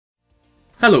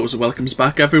Hello and welcomes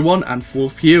back everyone,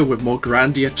 AnthWolf here with more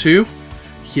Grandia 2,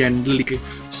 here in Liligue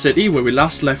City where we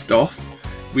last left off.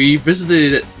 We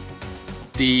visited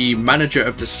the manager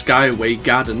of the Skyway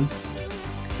Garden,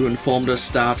 who informed us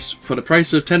that for the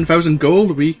price of 10,000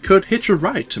 gold we could hitch a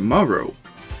ride tomorrow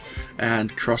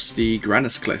and cross the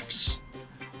Granas cliffs.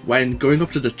 When going up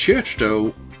to the church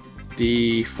though,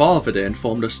 the father there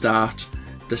informed us that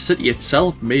the city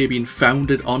itself may have been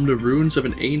founded on the ruins of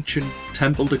an ancient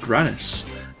temple to Granas.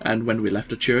 And when we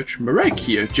left the church, Marek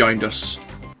here joined us.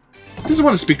 He doesn't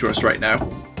want to speak to us right now,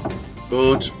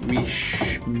 but we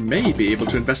may be able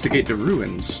to investigate the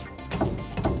ruins.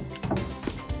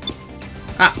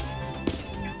 Ah!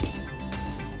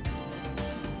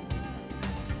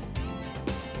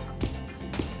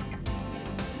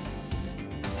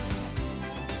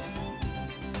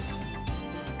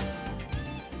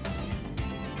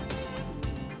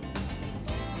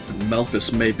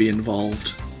 Malthus may be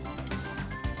involved.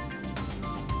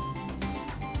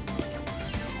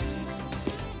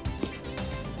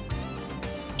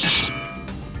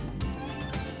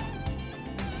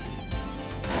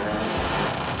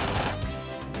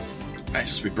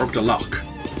 Nice, we broke the lock.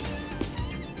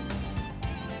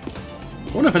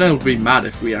 I wonder if anyone would be mad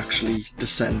if we actually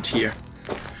descend here.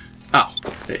 Oh,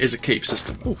 there is a cave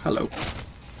system. Oh, hello.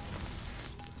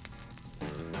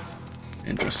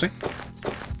 Interesting.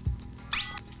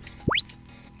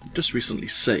 Just recently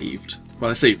saved.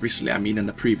 When I say recently, I mean in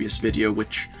the previous video,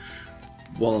 which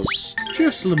was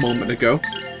just a moment ago.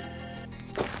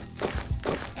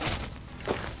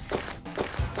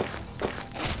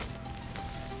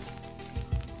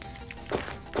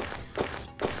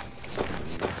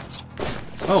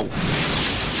 Oh.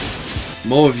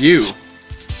 More of you.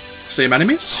 Same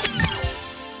enemies?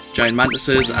 Giant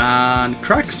mantises and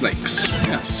crag snakes.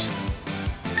 Yes.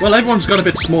 Well, everyone's got a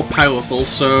bit more powerful,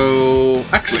 so...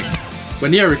 Actually, we're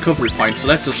near a recovery point, so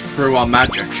let's just throw our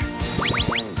magic.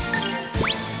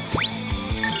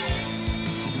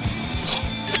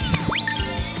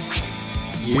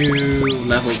 You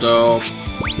leveled up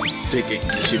digging,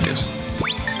 yes you did.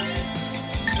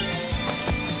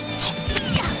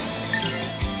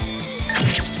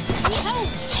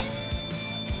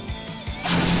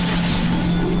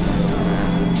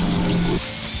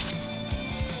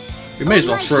 We may as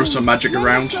well throw some magic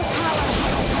around.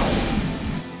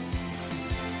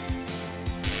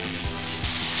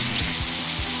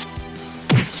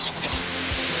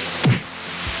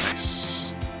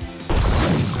 Nice.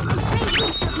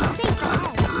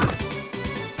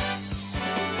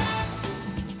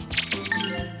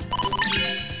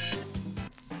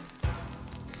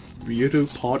 Ryudo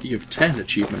Party of 10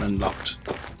 achievement unlocked.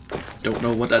 Don't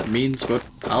know what that means, but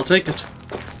I'll take it.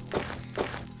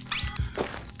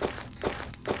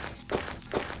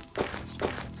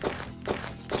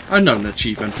 I'm not an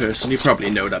achievement person, you probably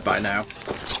know that by now.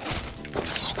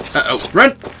 Uh-oh,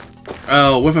 run!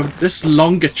 Oh, with this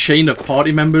longer chain of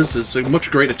party members, there's a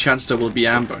much greater chance that we'll be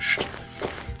ambushed.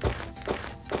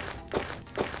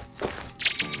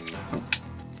 Oh.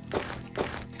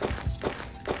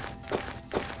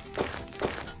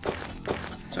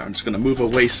 So I'm just going to move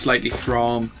away slightly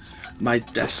from my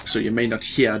desk so you may not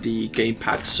hear the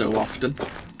gamepad so often.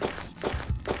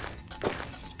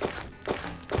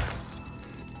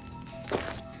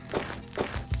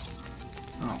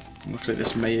 Looks like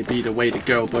this may be the way to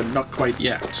go, but not quite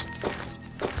yet.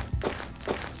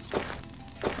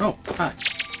 Oh, hi.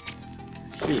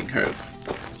 Healing herb.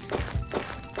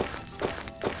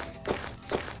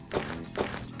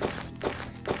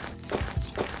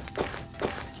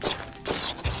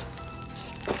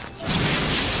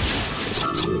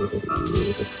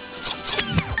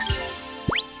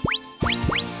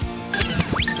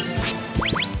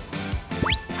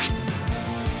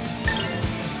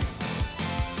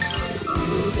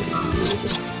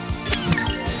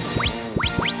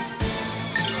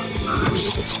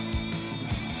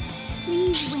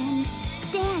 Please, wind,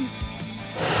 dance.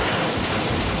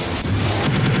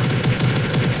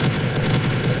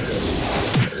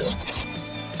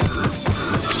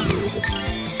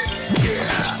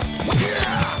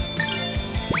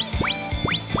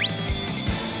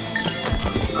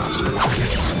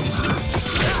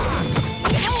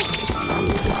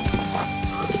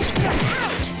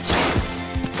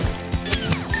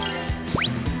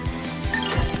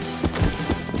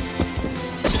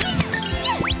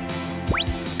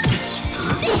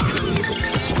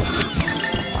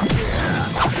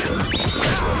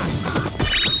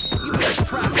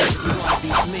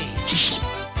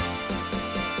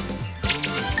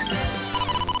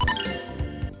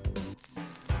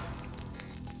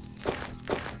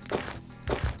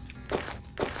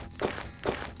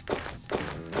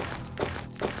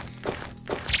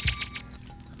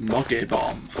 Moggy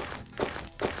Bomb.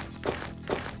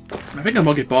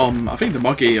 I think the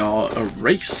Moggy are a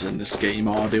race in this game,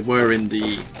 or they were in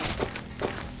the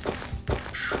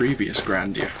previous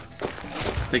Grandia.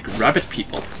 Like rabbit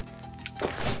people.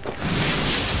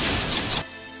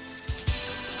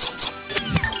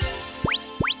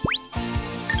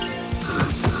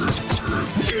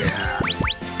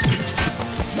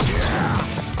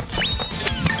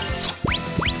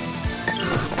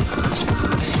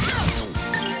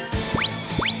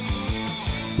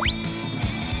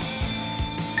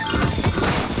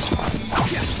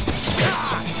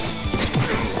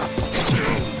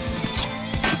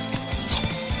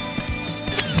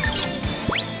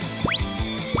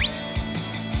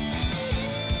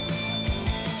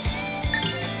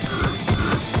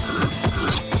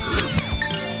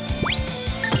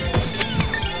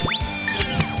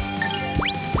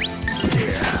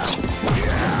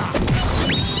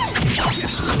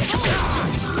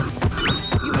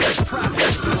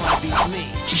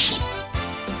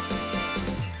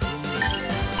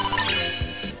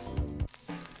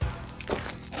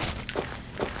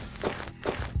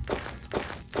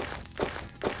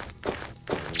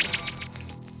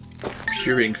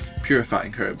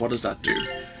 Purifying herb, what does that do?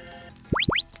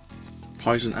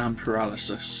 Poison and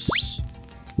paralysis.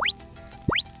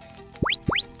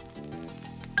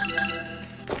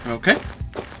 Okay.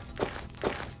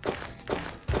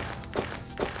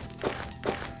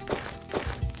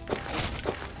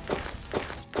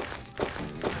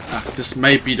 This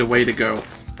may be the way to go.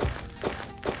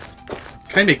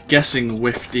 Kinda guessing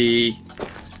with the...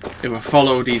 if I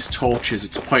follow these torches,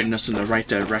 it's pointing us in the right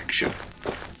direction.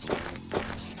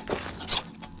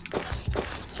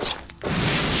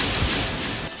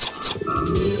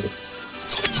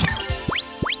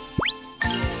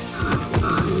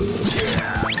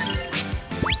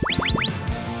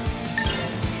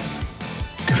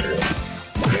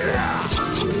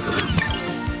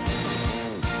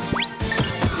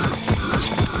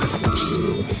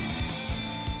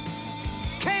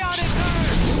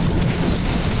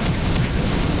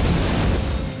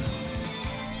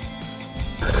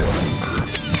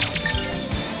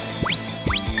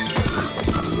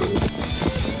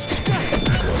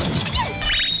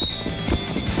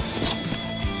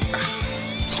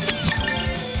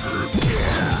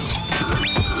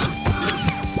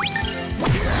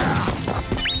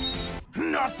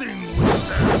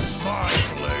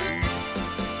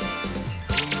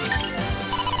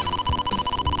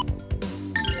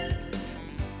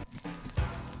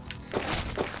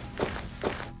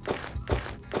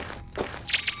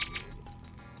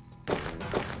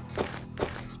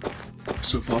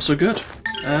 So far so good.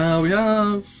 We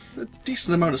have a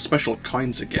decent amount of special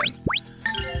coins again.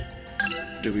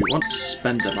 Do we want to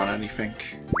spend them on anything?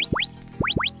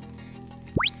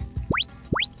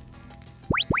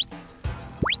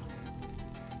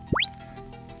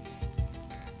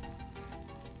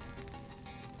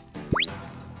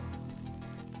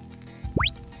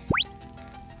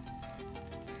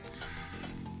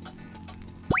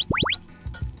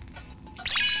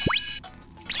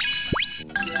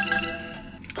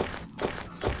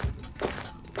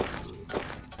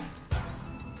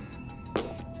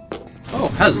 Oh,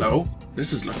 hello.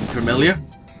 This is looking familiar.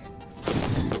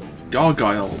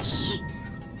 Gargoyles.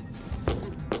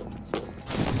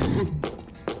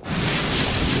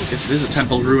 Guess it is a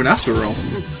temple ruin after all.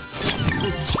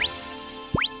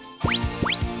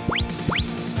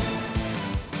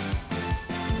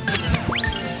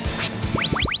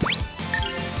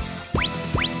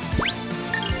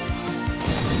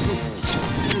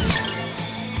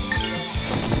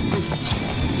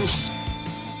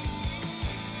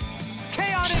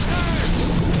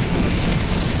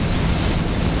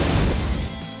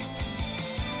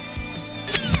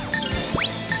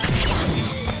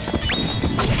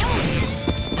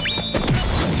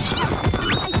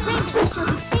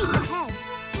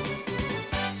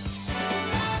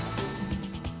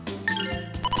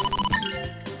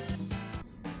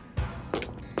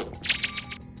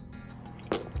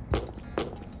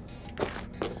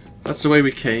 That's the way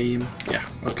we came. Yeah,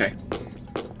 okay.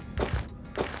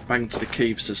 Back into the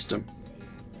cave system.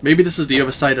 Maybe this is the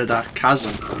other side of that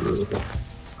chasm.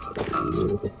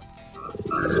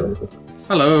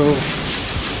 Hello.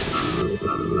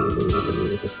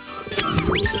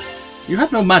 You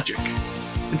had no magic.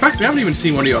 In fact, we haven't even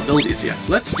seen one of your abilities yet.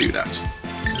 Let's do that.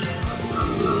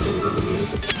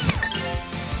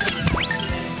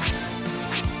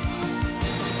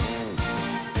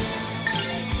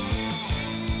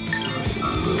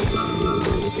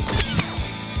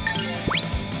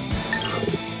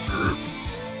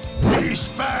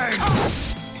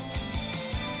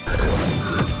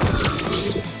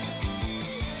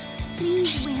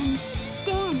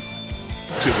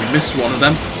 missed one of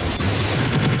them.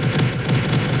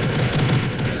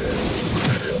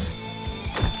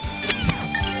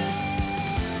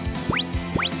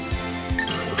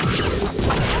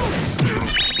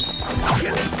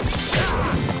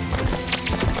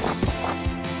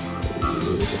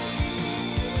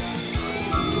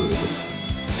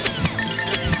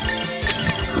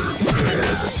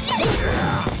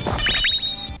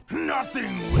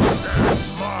 Nothing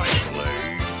withstands my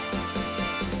blade.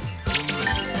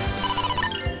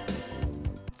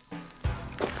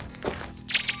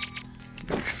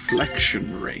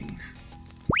 Reflection ring.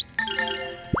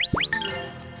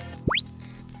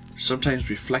 Sometimes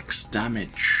reflects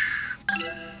damage.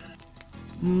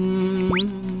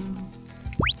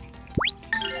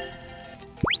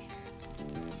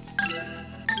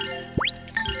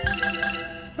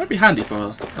 Might be handy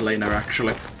for Elena,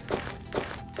 actually.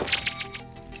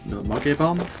 Little Muggy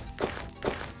Bomb.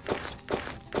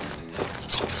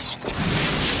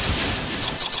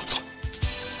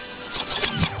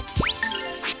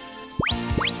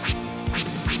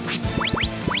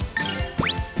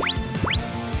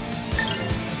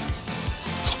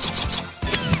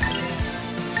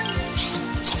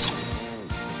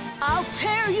 I'll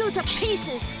tear you to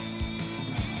pieces.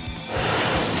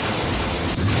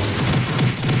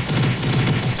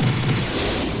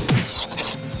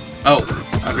 Oh,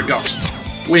 I forgot.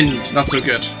 Wind, not so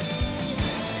good.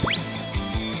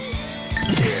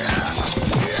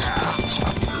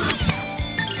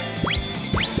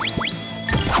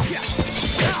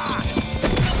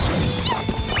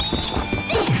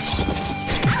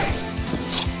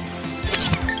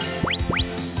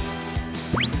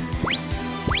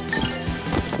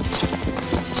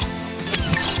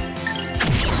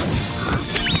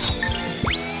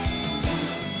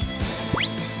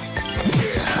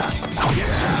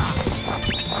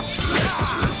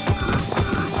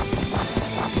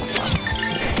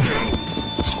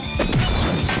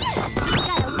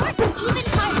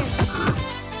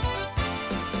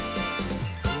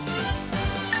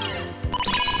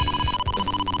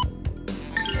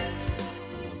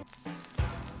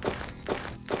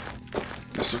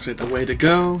 This looks like the way to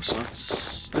go, so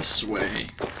it's this way.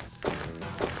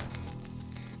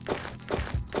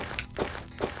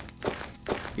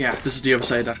 Yeah, this is the other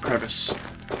side of that crevice.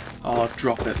 Or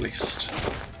drop at least.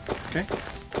 Okay.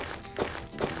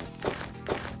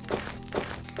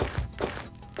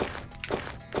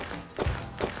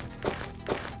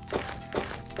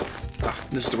 Ah,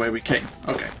 this is the way we came.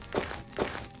 Okay.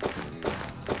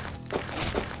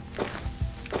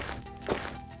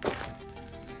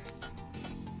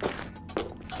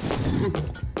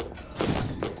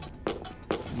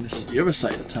 And this is the other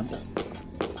side of the temple.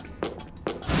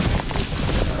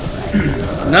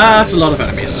 Nah, that's a lot of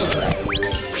enemies.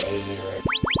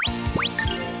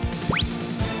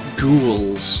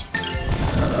 Ghouls.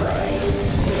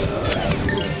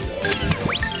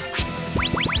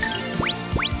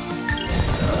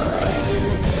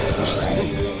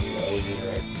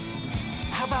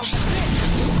 How about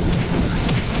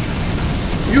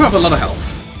You have a lot of health.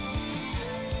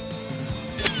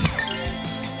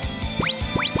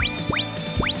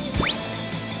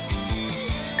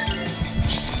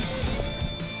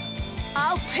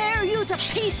 I'll tear you to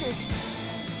pieces.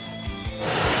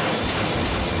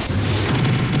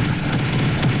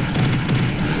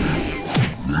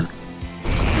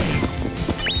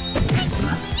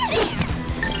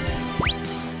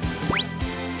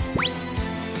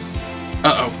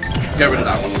 Uh-oh. Get rid of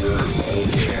that one.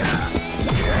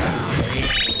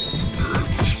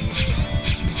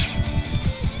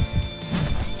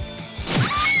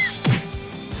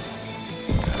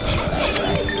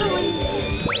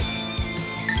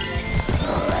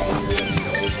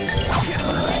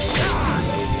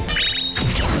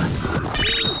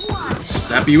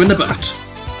 Stab you in the butt.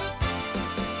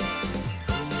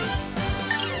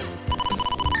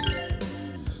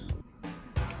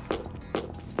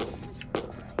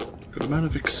 Good amount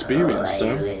of experience,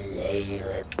 though.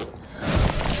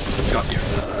 Got you.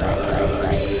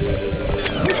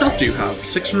 How much health do you have?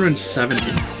 670.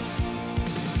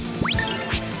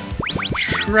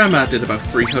 Shrema did about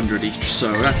 300 each,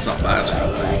 so that's not bad.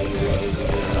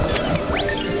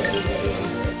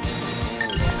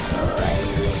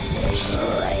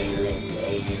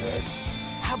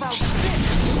 How about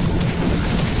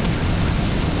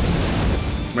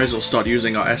Might as well start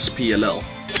using our SP a little.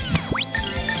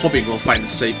 Hoping we'll find a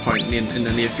save point in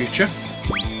the near future.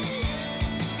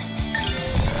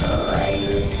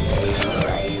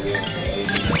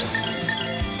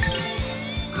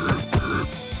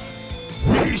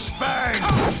 these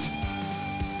fangs?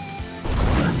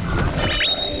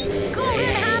 Golden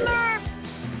hammer.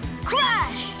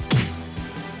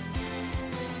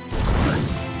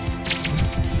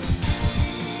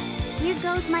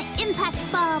 goes my impact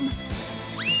bomb.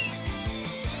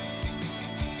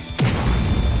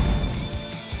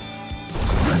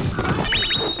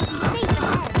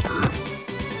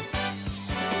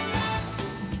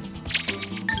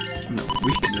 No,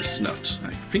 weakness nut.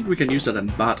 I think we can use that in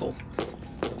battle.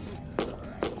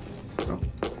 Oh.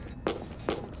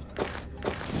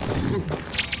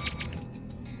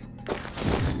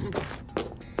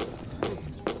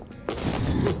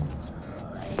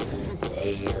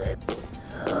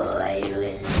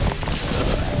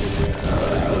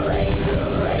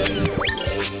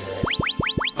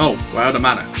 Oh, we're out of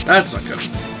mana. That's not good.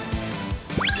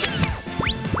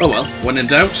 Oh well, when in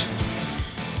doubt.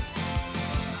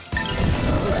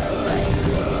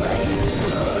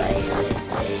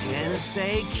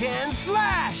 Say can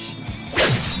slash.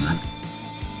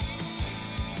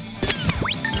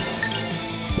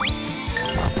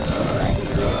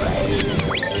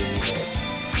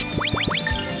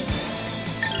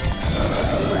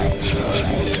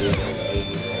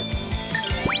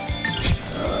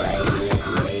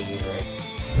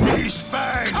 Beast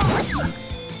fang.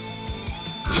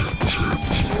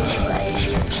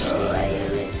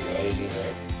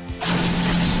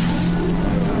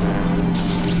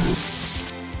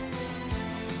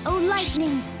 Oh,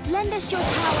 lightning, lend us your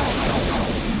power.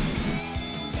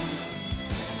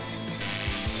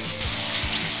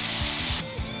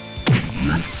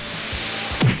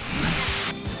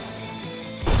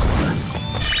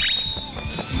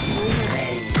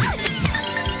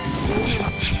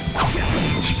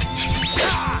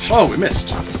 Oh, we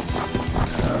missed.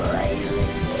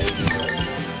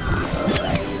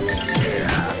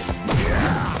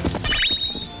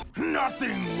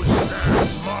 Nothing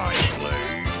withstands my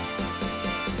blade.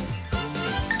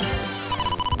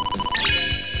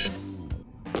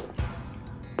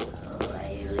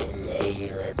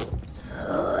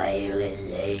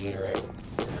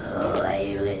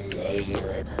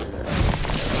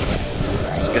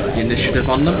 Let's get the initiative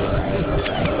on them.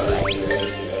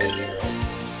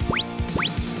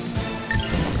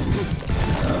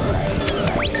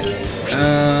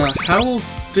 Howl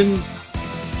didn't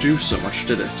do so much,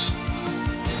 did it?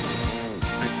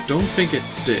 I don't think it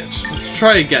did. Let's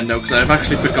try again though, because I've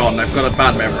actually forgotten. I've got a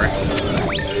bad memory.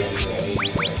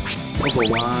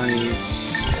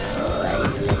 Otherwise...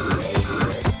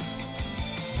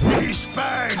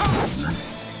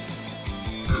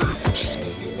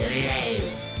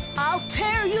 I'll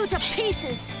tear you to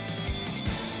pieces.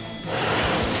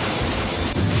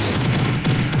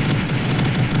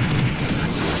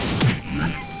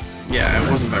 Yeah,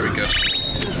 it wasn't very good.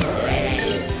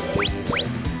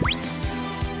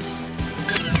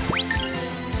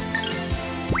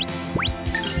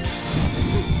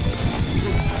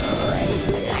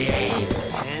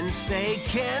 Tensei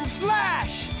can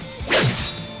slash.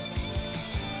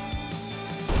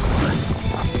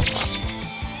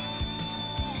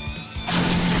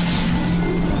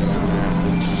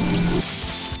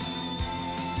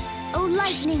 Oh,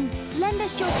 lightning, lend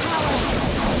us your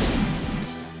power.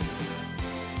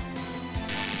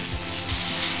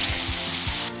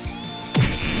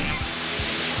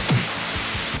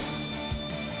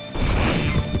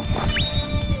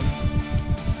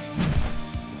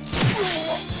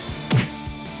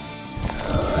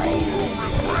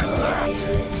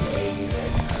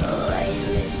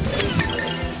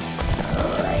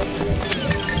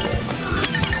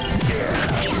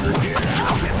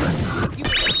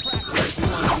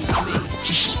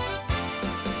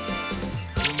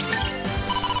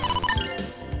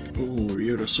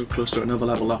 Ryudo so close to another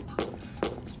level up.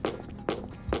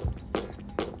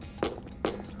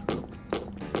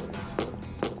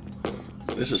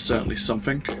 This is certainly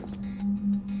something.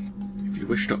 If you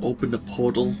wish to open the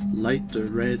portal, light the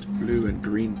red, blue and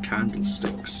green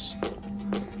candlesticks.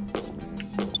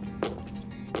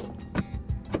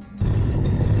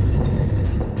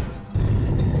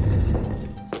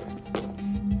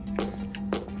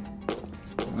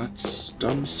 That's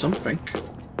done something.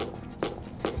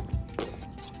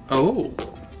 Oh,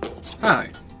 hi.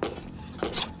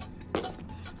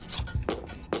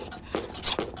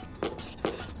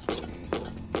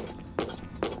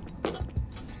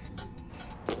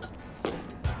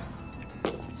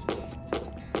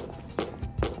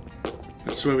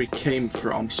 That's where we came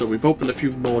from, so we've opened a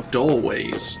few more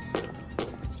doorways.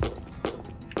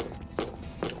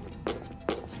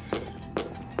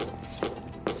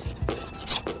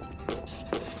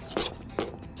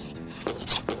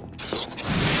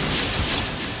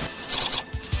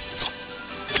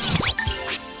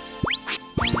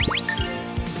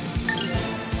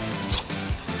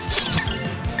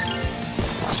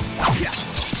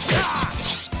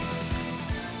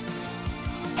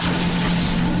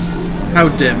 How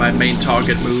dare my main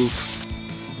target move?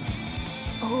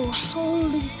 Oh,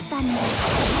 holy thunder.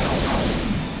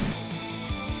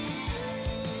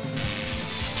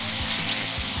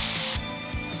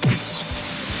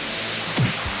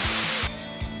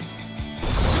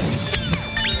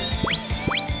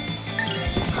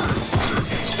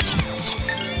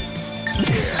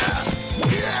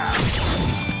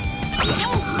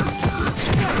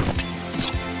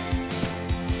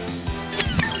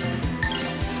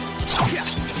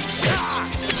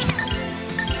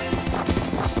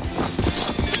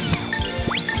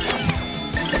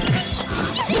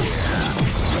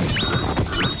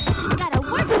 Gotta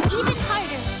work even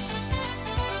harder.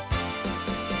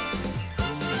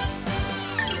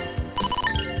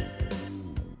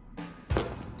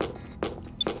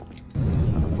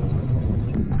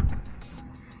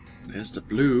 There's the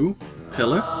blue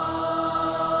pillar.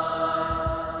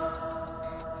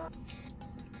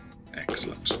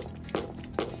 Excellent.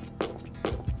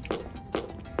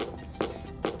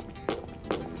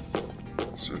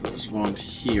 So there's one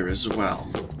here as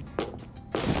well.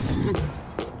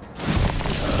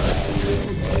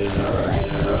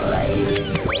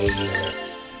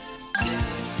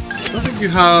 I don't think you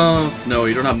have... No,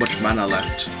 you don't have much mana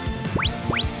left.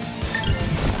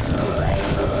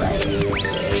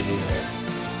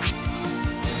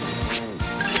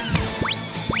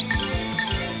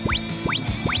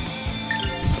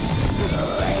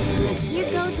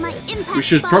 Here goes my impact We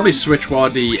should bomb. probably switch one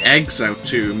of the eggs out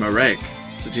to Marek,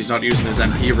 since he's not using his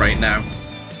MP right now.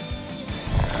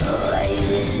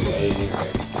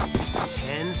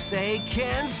 Tensei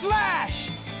can slash!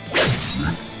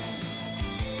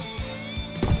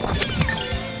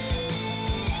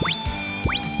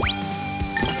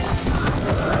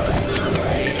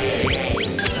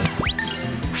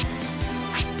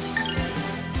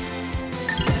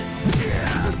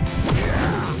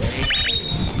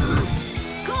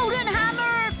 Golden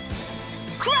hammer!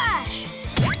 Crash!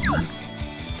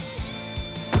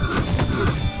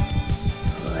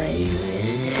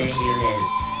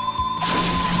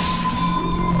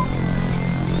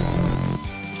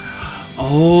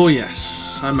 Oh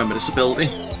yes, I remember this ability.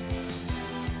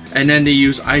 And then they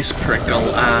use Ice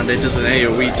Prickle and it does an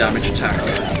AoE damage attack.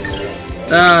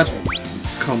 That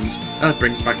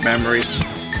brings back memories.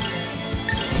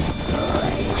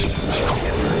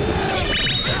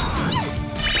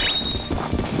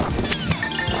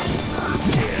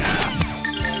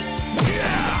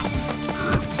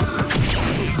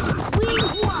 We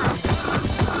won!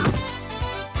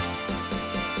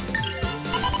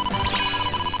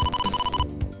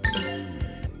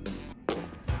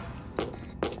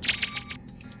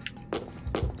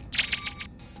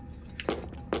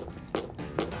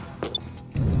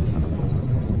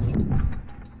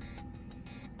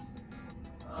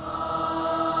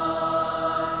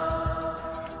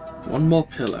 One more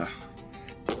pillar.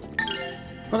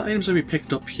 What items have we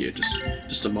picked up here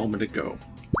just a moment ago?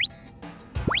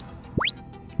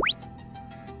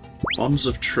 Bonds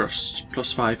of Trust,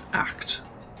 +5 Act.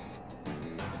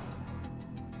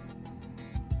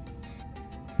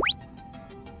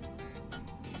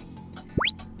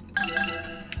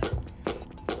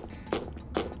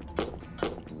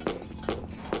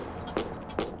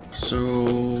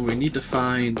 So we need to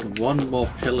find one more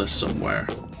pillar somewhere.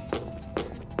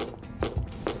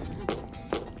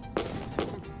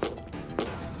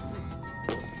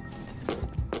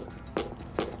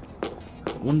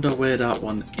 Wonder where that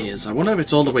one is. I wonder if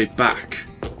it's all the way back.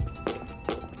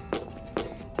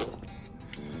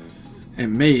 It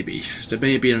may be. There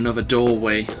may be another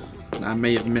doorway, and I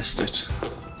may have missed it.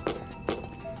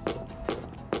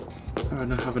 I'm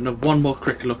gonna have one more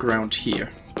quick look around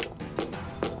here.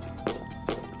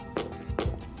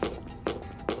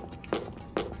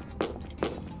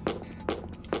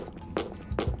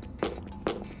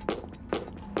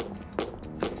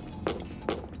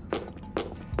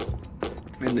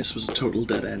 And this was a total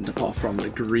dead end, apart from the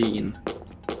green.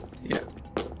 Yeah.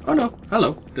 Oh no,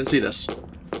 hello, didn't see this.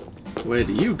 Where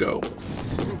do you go?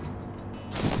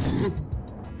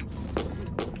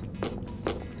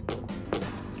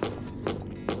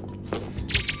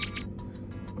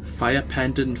 Fire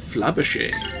Pendant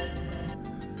Flabbershade.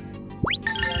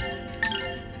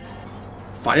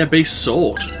 Fire-based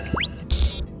sword.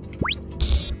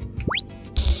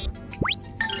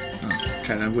 Oh,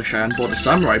 kind of wish I hadn't bought a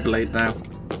samurai blade now.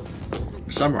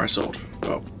 A samurai sword.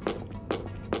 Oh.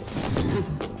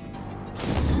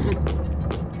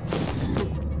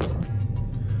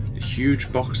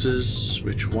 Huge boxes,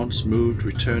 which once moved,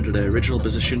 return to their original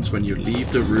positions when you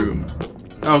leave the room.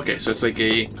 Okay, so it's like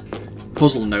a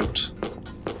puzzle note.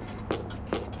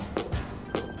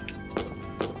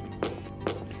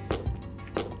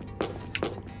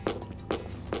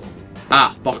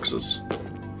 Ah, boxes.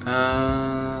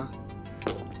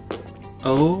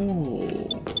 Oh.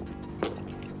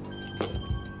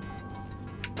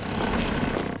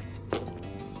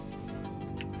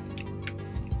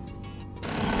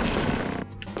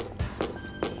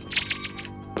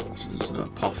 This is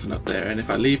not popping up there, and if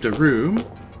I leave the room...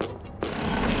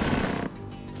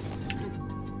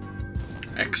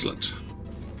 Excellent.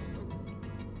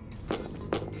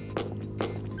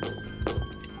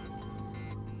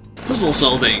 Puzzle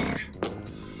solving!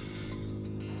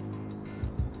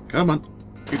 Come on,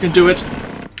 you can do it!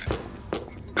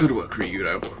 Good work,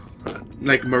 Ryudo.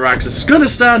 Like Marax is gonna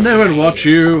stand there and watch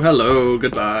you. Hello,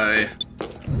 goodbye.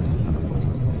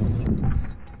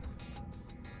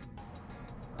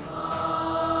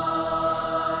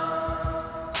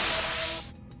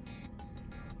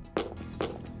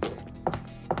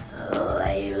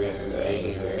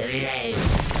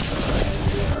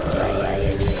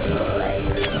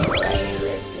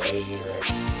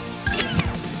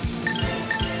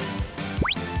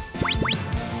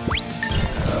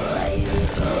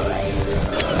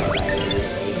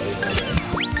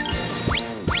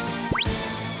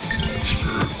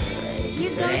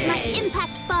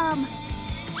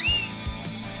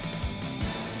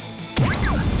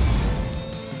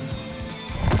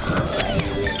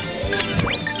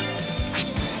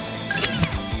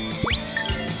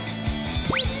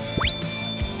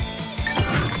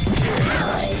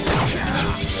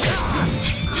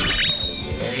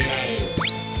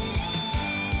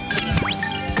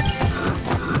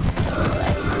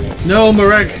 No,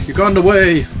 Marek, you got in the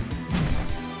way.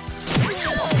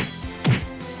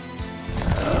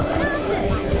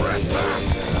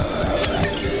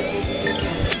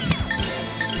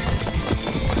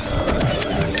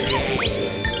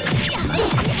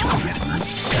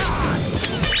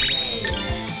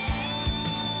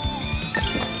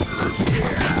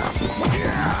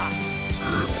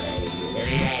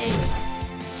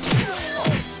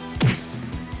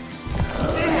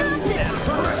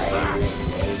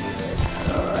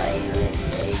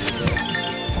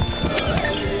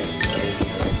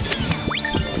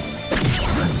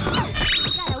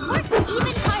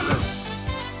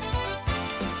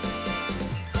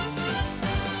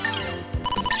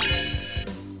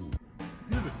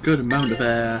 Good amount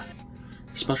of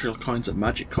special coins and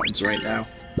magic coins right now.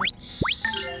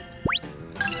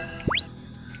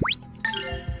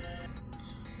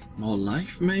 More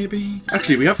life, maybe?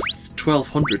 Actually, we have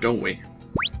 1200, don't we?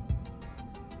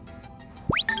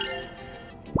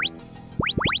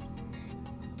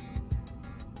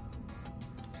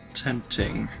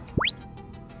 Tempting.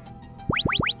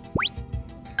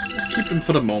 Keep them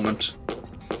for the moment.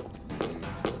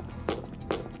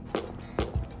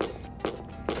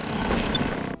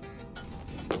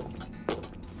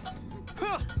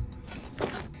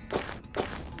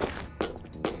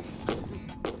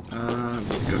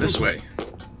 This way.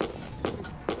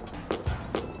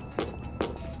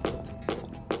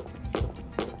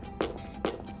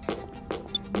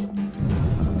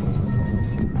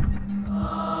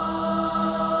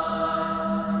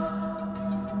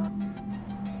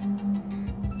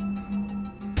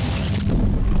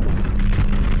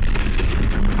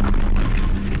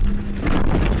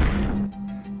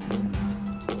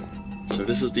 So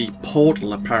this is the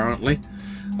portal, apparently.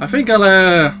 I think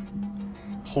I'll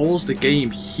pause the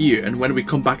game here, and when we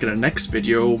come back in the next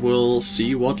video, we'll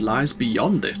see what lies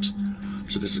beyond it.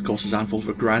 So this, of course, is AnthWolf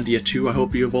for Grandia 2. I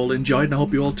hope you've all enjoyed, and I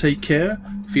hope you all take care.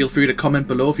 Feel free to comment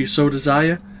below if you so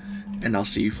desire, and I'll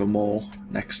see you for more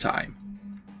next time.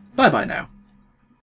 Bye-bye now.